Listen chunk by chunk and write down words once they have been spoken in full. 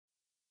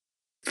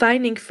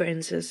Finding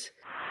Francis.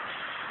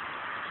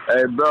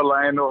 Hey, Bella,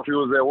 I ain't know if you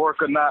was at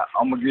work or not.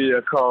 I'm going to give you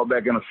a call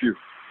back in a few.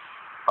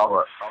 All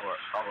right.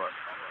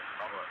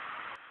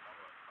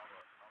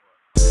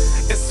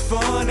 It's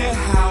funny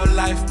how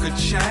life could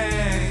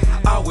change,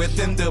 all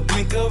within the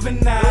blink of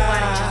an eye.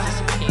 Nobody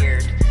just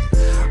disappeared.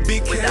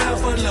 Be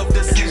careful of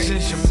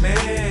decisions you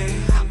make,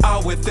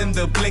 all within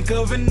the blink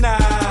of an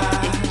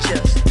eye. It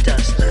just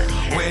does not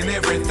happen. When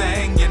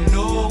everything you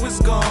know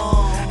is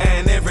gone,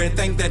 and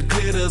everything that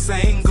glitters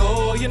ain't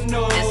gold, you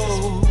know.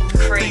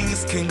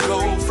 Things can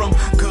go from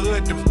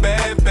good to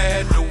bad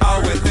to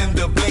all within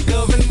the blink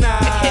of an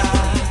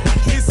eye.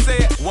 He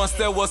said, once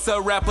there was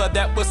a rapper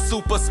that was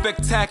super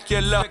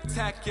spectacular.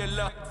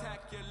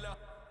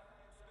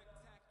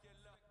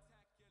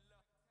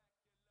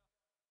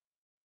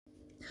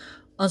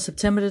 On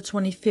September the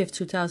 25th,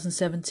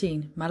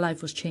 2017, my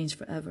life was changed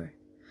forever.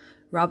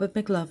 Robert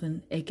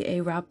McLovin,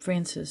 aka Rob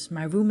Francis,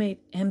 my roommate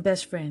and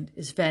best friend,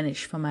 is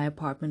vanished from my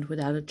apartment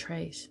without a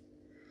trace.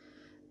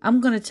 I'm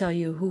going to tell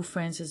you who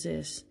Francis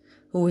is,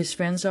 who his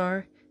friends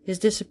are, his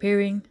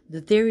disappearing,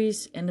 the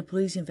theories, and the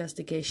police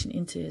investigation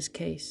into his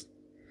case.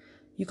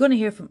 You're going to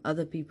hear from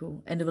other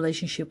people and the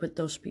relationship with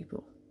those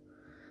people.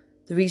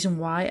 The reason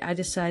why I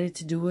decided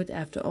to do it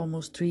after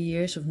almost 3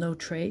 years of no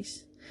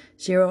trace,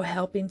 zero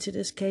help into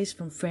this case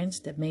from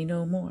friends that may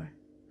know more.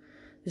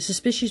 The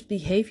suspicious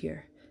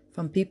behavior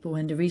from people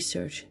and the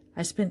research,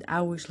 I spent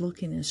hours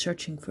looking and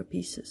searching for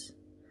pieces.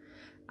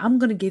 I'm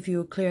going to give you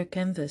a clear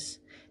canvas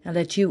and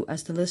let you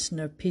as the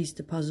listener piece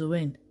the puzzle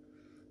in.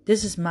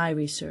 This is my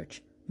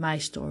research, my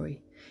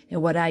story,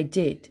 and what I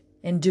did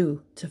and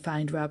do to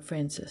find Rob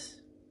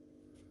Francis.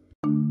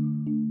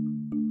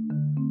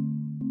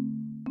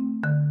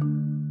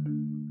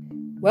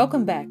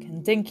 Welcome back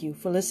and thank you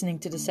for listening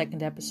to the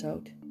second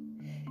episode.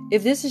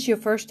 If this is your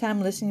first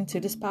time listening to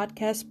this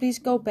podcast, please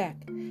go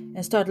back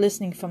and start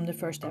listening from the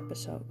first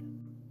episode.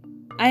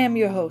 I am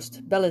your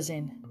host, Bella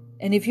Zinn,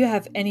 and if you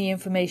have any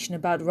information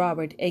about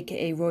Robert,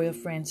 aka Royal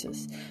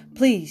Francis,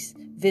 please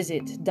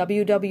visit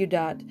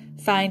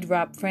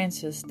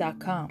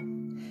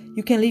www.findrobfrancis.com.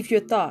 You can leave your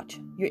thought,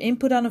 your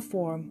input on a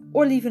forum,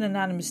 or leave an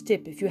anonymous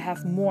tip if you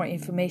have more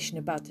information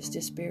about this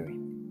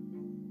disappearing.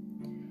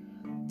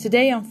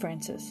 Today on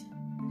Francis,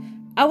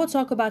 I will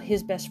talk about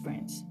his best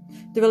friends,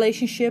 the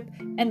relationship,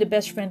 and the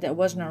best friend that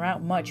wasn't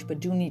around much but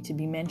do need to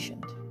be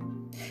mentioned.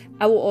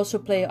 I will also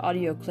play an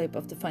audio clip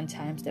of the fun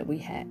times that we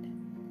had.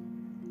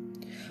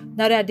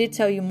 Now that I did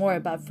tell you more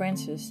about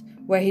Francis,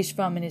 where he's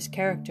from and his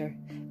character,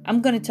 I'm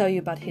going to tell you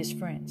about his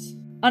friends.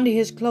 Under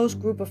his close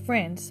group of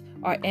friends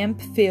are Amp,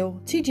 Phil,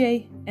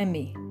 TJ, and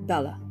me,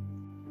 Bella.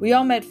 We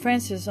all met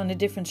Francis under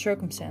different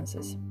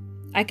circumstances.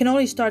 I can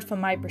only start from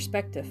my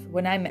perspective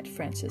when I met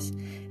Francis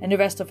and the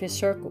rest of his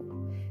circle,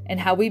 and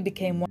how we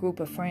became one group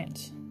of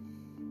friends.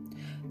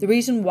 The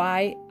reason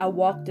why I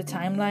walked the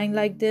timeline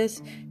like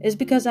this is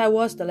because I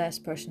was the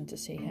last person to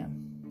see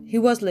him. He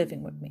was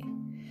living with me,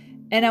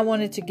 and I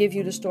wanted to give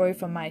you the story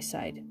from my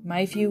side,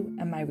 my view,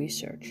 and my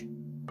research.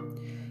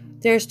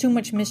 There is too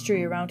much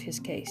mystery around his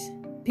case.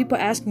 People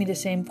ask me the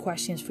same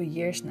questions for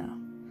years now.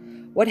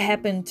 What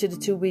happened to the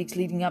 2 weeks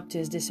leading up to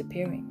his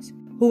disappearance?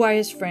 Who are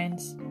his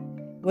friends?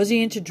 Was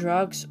he into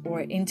drugs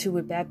or into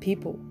with bad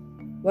people?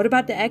 What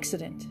about the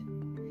accident?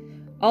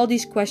 All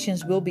these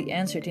questions will be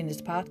answered in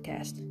this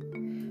podcast.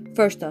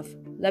 First off,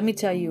 let me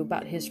tell you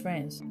about his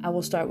friends. I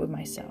will start with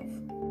myself.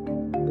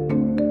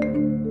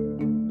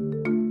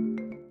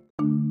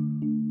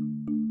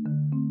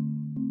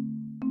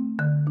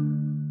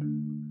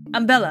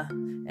 I'm Bella,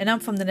 and I'm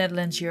from the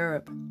Netherlands,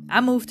 Europe. I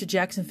moved to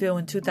Jacksonville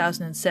in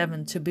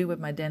 2007 to be with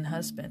my then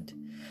husband.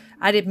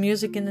 I did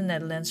music in the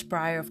Netherlands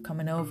prior of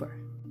coming over.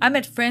 I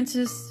met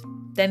Francis,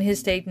 then his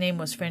stage name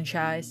was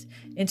Franchise,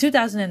 in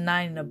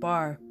 2009 in a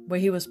bar where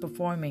he was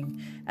performing.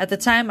 At the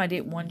time I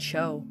did one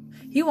show.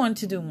 He wanted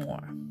to do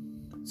more.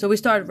 So we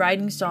started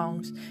writing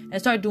songs and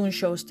started doing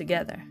shows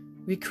together.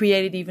 We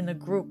created even a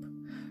group,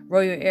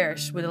 Royal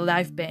Airs, with a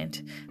live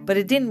band, but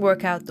it didn't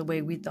work out the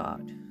way we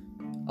thought.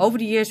 Over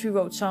the years we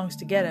wrote songs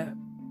together.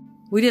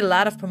 We did a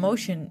lot of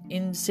promotion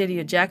in the city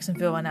of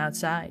Jacksonville and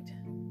outside.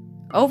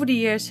 Over the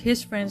years,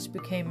 his friends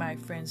became my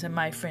friends and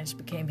my friends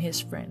became his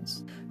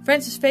friends.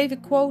 Francis'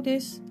 favorite quote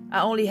is,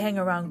 "I only hang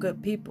around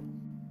good people."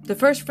 The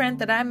first friend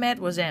that I met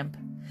was Amp.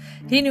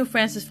 He knew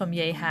Francis from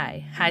Yale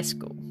high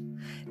school.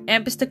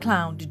 Amp is the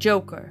clown, the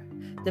joker,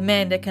 the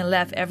man that can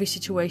laugh every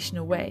situation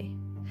away.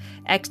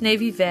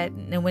 Ex-Navy vet,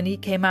 and when he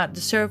came out of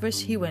the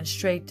service, he went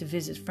straight to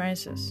visit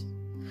Francis.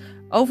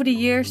 Over the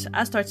years,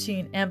 I started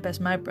seeing Amp as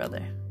my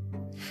brother.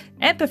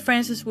 Amp and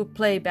Francis would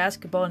play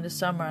basketball in the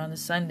summer on a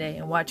Sunday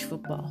and watch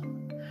football.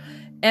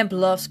 Amp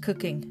loves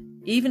cooking,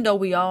 even though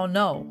we all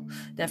know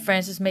that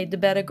Francis made the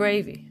better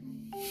gravy.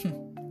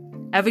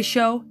 Every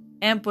show,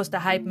 Amp was the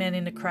hype man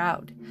in the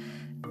crowd.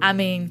 I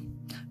mean,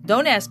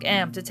 don't ask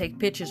Amp to take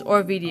pictures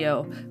or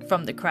video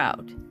from the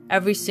crowd.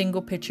 Every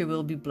single picture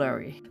will be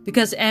blurry,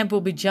 because Amp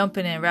will be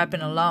jumping and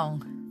rapping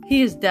along.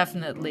 He is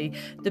definitely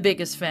the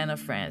biggest fan of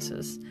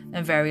Francis,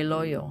 and very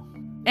loyal.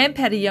 Amp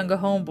had a younger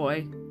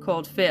homeboy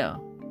called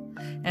Phil.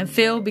 and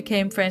Phil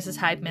became Francis'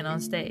 hype man on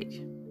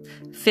stage.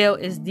 Phil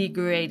is the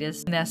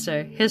greatest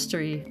finesser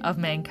history of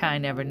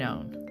mankind ever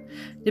known.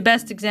 The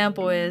best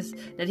example is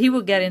that he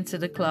will get into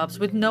the clubs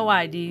with no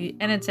ID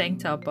and a tank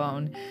top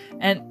on,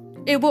 and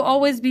it will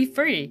always be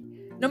free,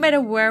 no matter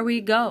where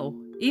we go.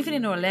 Even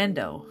in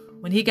Orlando,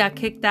 when he got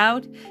kicked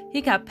out,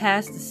 he got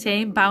past the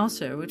same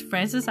bouncer with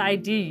Francis'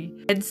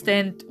 ID and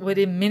stand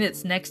within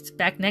minutes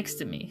back next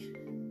to me.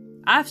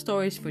 I have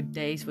stories for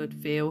days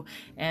with Phil,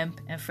 Amp,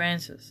 and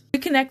Francis. We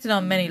connected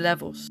on many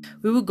levels.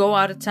 We would go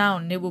out of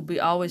town and it would be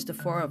always the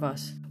four of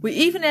us. We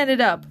even ended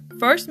up,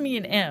 first me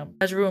and Amp,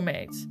 as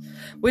roommates.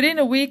 Within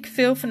a week,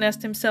 Phil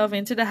finessed himself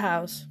into the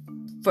house.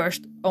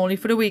 First, only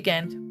for the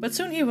weekend, but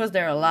soon he was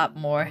there a lot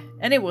more,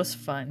 and it was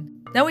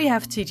fun. Then we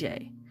have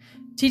TJ.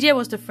 TJ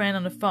was the friend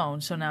on the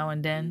phone, so now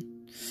and then.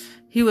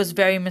 He was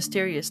very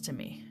mysterious to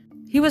me.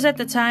 He was at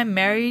the time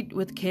married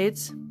with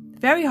kids,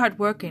 very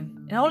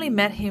hardworking, and I only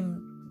met him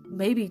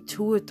maybe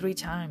 2 or 3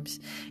 times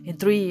in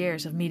 3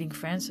 years of meeting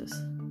Francis.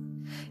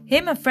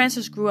 Him and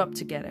Francis grew up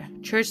together,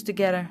 church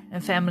together,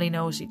 and family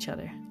knows each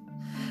other.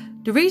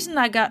 The reason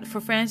I got for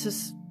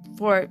Francis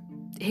for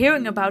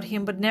hearing about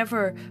him but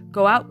never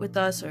go out with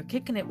us or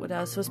kicking it with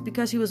us was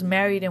because he was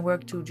married and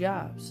worked 2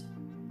 jobs.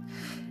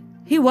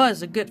 He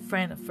was a good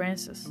friend of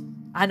Francis.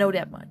 I know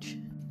that much.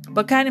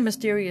 But kind of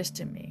mysterious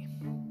to me.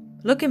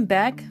 Looking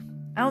back,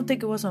 I don't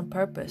think it was on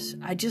purpose.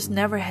 I just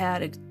never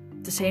had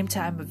the same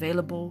time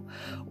available,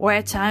 or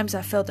at times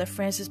I felt that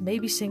Francis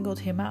maybe singled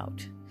him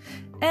out.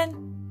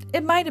 And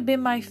it might have been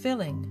my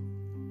feeling.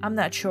 I'm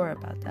not sure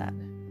about that.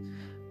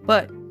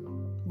 But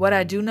what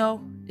I do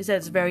know is that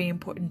it's very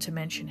important to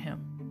mention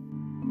him.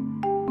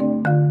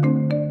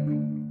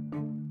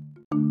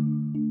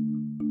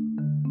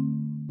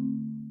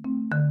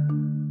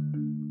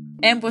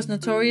 Amp was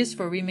notorious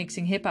for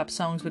remixing hip-hop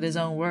songs with his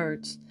own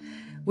words.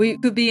 We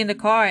could be in the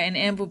car and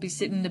Amp would be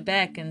sitting in the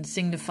back and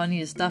sing the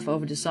funniest stuff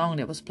over the song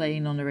that was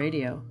playing on the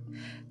radio.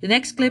 The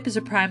next clip is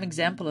a prime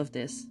example of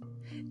this.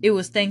 It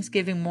was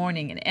Thanksgiving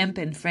morning and Amp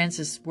and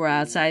Francis were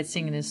outside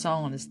singing this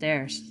song on the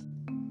stairs.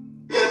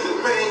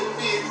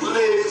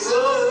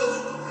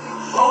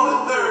 On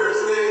a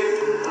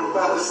Thursday, I'm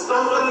about to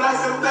stumble like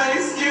some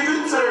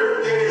Thanksgiving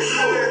turkey.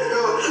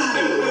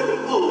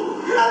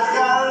 I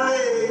got a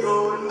leg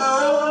going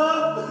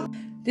up.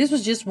 This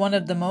was just one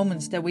of the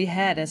moments that we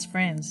had as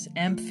friends,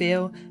 Amp,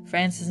 Phil,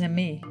 Francis, and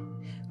me.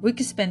 We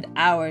could spend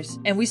hours,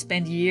 and we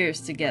spent years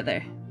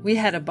together. We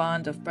had a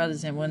bond of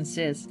brothers and one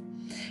sis.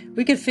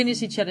 We could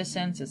finish each other's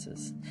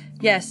sentences.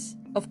 Yes,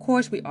 of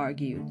course we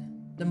argued.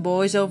 Them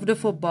boys over the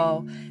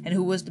football, and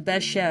who was the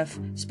best chef,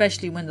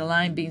 especially when the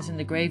lime beans and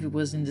the gravy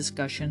was in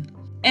discussion.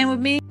 And with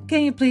me,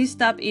 can you please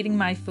stop eating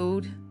my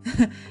food,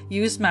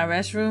 use my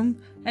restroom,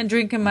 and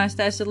drinking my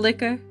stash of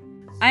liquor?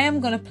 I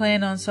am gonna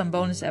plan on some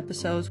bonus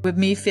episodes with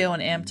me, Phil,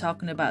 and Amp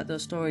talking about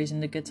those stories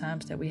and the good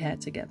times that we had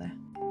together.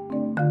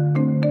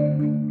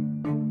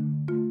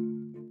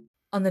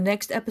 On the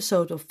next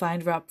episode of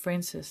Find Rob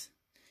Francis,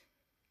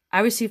 I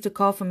received a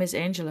call from Miss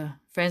Angela,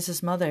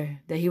 Francis' mother,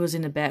 that he was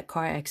in a bad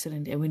car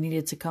accident and we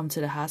needed to come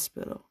to the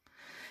hospital.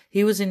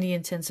 He was in the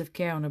intensive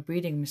care on a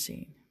breathing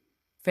machine.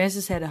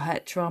 Francis had a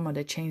head trauma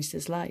that changed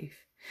his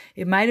life.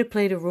 It might have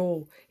played a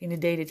role in the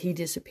day that he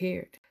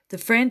disappeared. The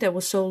friend that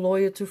was so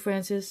loyal to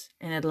Francis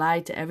and had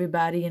lied to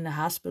everybody in the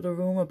hospital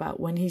room about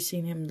when he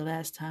seen him the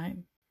last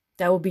time.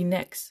 That will be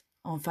next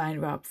on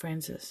Find Rob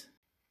Francis.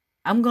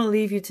 I'm going to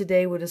leave you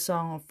today with a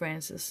song of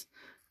Francis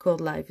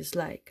called Life is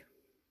Like.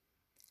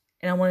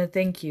 And I want to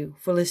thank you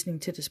for listening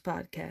to this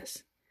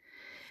podcast.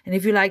 And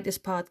if you like this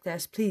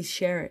podcast, please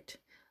share it.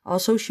 All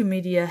social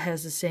media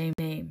has the same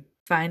name,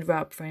 Find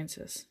Rob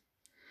Francis.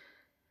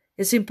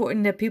 It's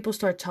important that people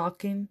start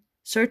talking,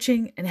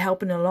 searching, and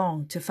helping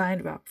along to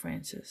find Rob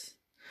Francis,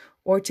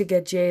 or to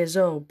get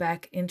JSO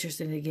back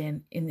interested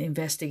again in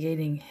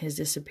investigating his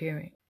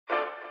disappearing.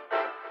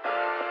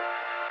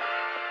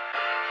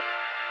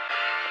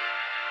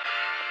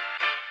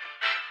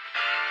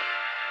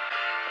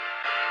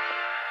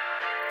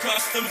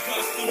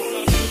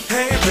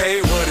 Hey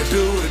babe, what to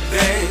do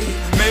today?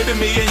 Maybe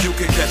me and you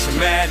can catch a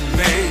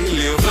matinee.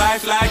 Live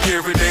life like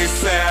every day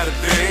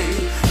Saturday.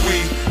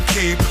 We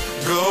keep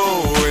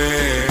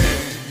going.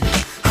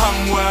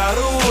 I'm wide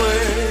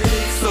awake,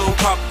 so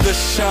pop the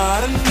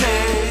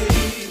Chardonnay.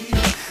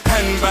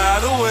 And by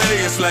the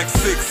way, it's like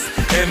 6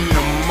 in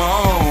the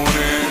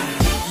morning.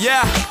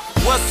 Yeah,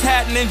 what's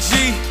happening,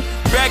 G?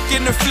 Back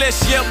in the flesh,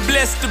 yeah,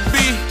 blessed to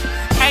be.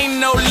 Ain't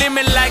no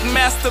limit like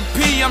Master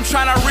P. I'm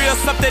tryna reel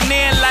something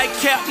in like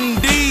Captain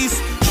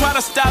D's. Try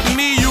to stop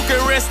me, you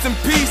can rest in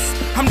peace.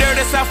 I'm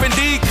dirty south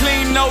indeed,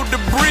 clean, no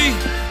debris.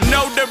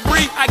 No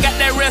debris, I got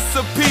that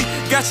recipe.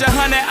 Got your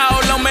honey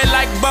all on me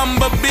like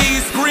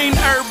bumblebees. Green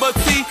herbal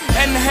tea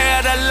and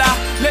hair to lie.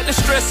 Let the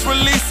stress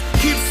release,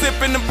 keep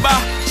sipping the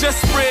bar. Just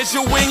spread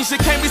your wings, you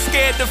can't be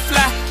scared to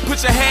fly.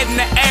 Put your head in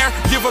the air,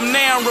 give them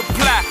now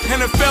reply.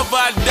 And if ever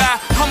I die,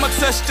 I'ma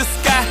touch the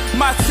sky.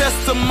 My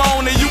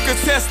testimony, you can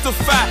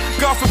testify.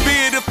 God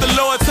forbid if the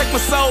Lord take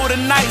my soul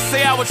tonight.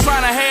 Say I was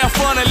trying to have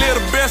fun and live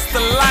the best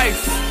of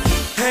life.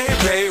 Hey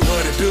babe,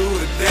 what it do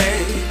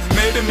today?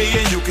 Maybe me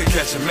and you can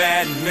catch a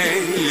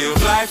matinee.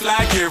 Live life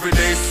like every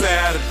day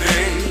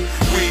Saturday.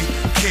 We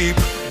keep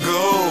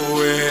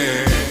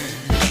going.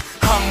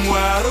 I'm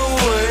wide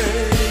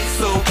awake,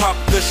 so pop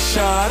the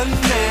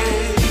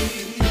Chardonnay.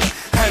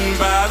 And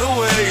by the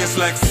way, it's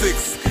like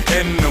 6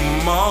 in the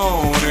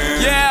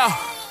morning. Yeah,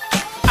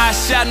 I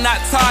shall not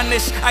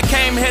tarnish. I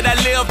came here to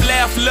live,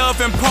 laugh,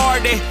 love, and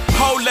party.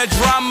 Hold the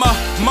drama,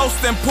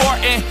 most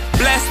important.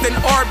 Blast in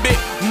orbit,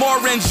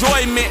 more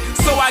enjoyment.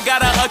 So I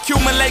gotta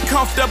accumulate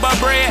comfortable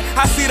bread.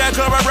 I see that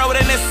glory road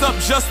and it's up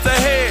just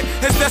ahead.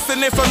 It's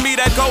destiny for me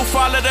to go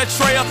follow the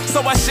trail.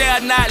 So I shall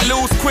not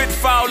lose, quit,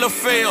 fall, or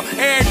fail.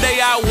 Every day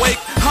I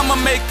wake, I'ma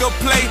make a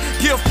play.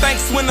 Give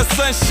thanks when the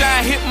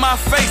sunshine hit my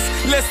face.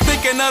 Let's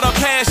thinking of the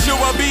past, you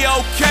will be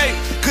okay.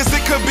 Cause it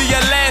could be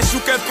your last,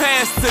 you can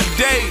pass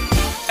today.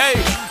 Hey,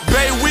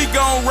 babe, we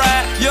gon'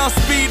 ride. Young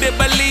speed it,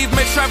 believe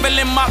me,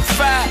 traveling Mach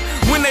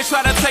 5. When they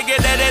try to take it,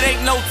 that it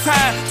ain't no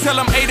time. Tell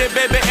them 80,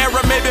 baby,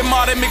 era, maybe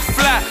Marty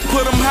McFly.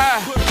 Put them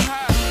high.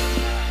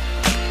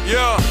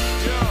 Yeah,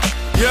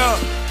 yeah,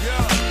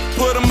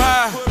 put them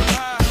high.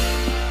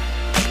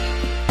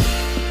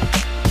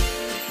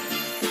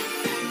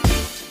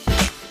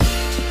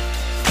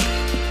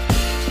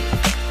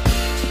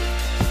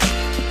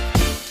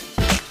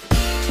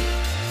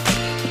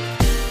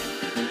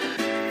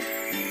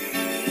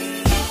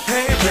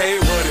 Hey,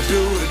 what it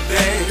do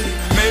today?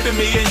 Maybe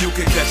me and you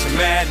can catch a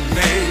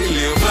matinee.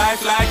 Live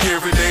life like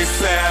every day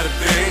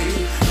Saturday.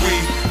 We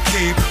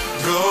keep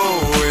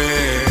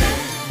going.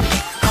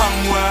 I'm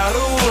wide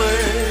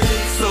awake,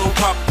 so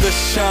pop the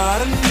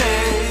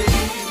Chardonnay.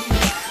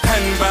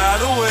 And by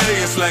the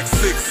way, it's like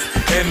 6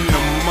 in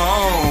the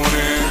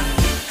morning.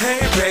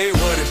 Hey babe,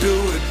 what it do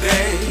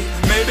today?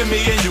 Maybe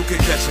me and you can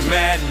catch a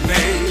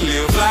matinee.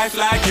 Live life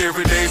like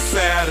every day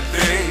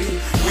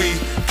Saturday. We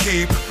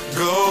keep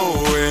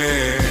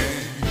going.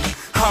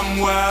 I'm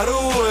wide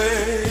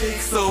awake,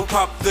 so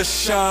pop the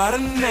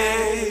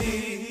Chardonnay.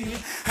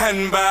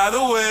 And by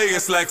the way,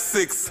 it's like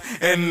 6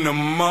 in the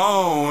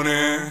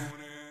morning.